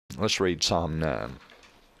Let's read Psalm 9.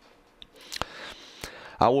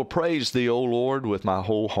 I will praise thee, O Lord, with my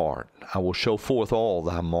whole heart. I will show forth all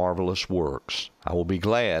thy marvelous works. I will be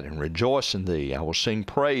glad and rejoice in thee. I will sing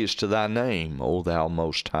praise to thy name, O thou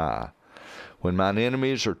Most High. When mine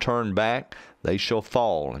enemies are turned back, they shall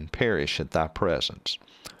fall and perish at thy presence.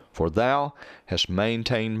 For thou hast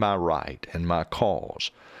maintained my right and my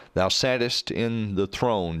cause. Thou sattest in the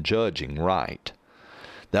throne judging right.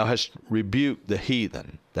 Thou hast rebuked the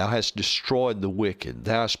heathen. Thou hast destroyed the wicked.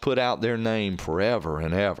 Thou hast put out their name forever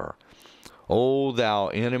and ever. O thou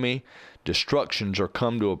enemy, destructions are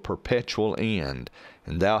come to a perpetual end,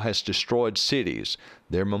 and thou hast destroyed cities.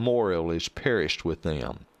 Their memorial is perished with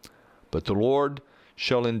them. But the Lord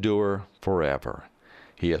shall endure forever.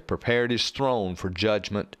 He hath prepared his throne for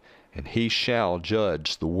judgment, and he shall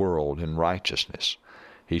judge the world in righteousness.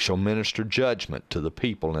 He shall minister judgment to the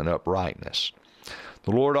people in uprightness.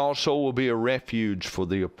 The Lord also will be a refuge for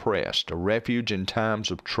the oppressed, a refuge in times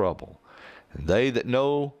of trouble. And they that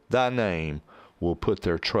know thy name will put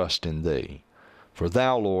their trust in thee. For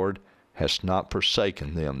thou, Lord, hast not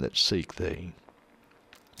forsaken them that seek thee.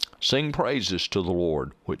 Sing praises to the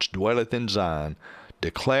Lord, which dwelleth in Zion.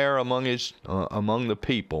 Declare among the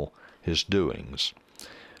people his doings.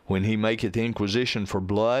 When he maketh inquisition for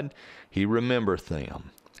blood, he remembereth them.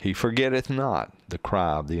 He forgetteth not the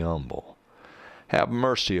cry of the humble. Have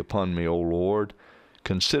mercy upon me, O Lord.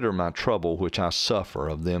 Consider my trouble which I suffer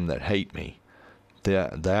of them that hate me.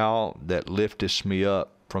 Thou that liftest me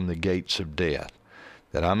up from the gates of death,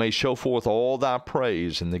 that I may show forth all thy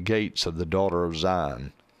praise in the gates of the daughter of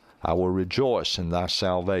Zion. I will rejoice in thy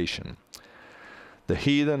salvation. The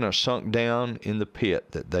heathen are sunk down in the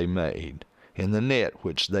pit that they made. In the net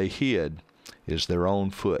which they hid is their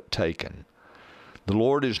own foot taken. The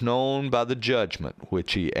Lord is known by the judgment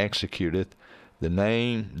which he executeth.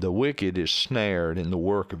 The wicked is snared in the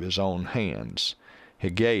work of his own hands.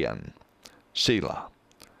 Higgaion, Selah.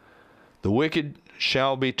 The wicked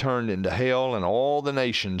shall be turned into hell, and all the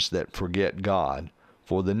nations that forget God.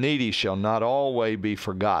 For the needy shall not always be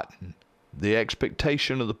forgotten. The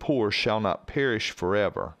expectation of the poor shall not perish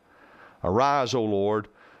forever. Arise, O Lord,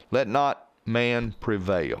 let not man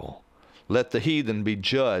prevail. Let the heathen be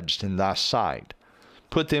judged in thy sight.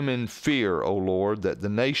 Put them in fear, O Lord, that the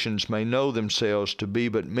nations may know themselves to be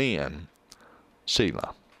but men.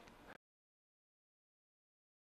 Selah.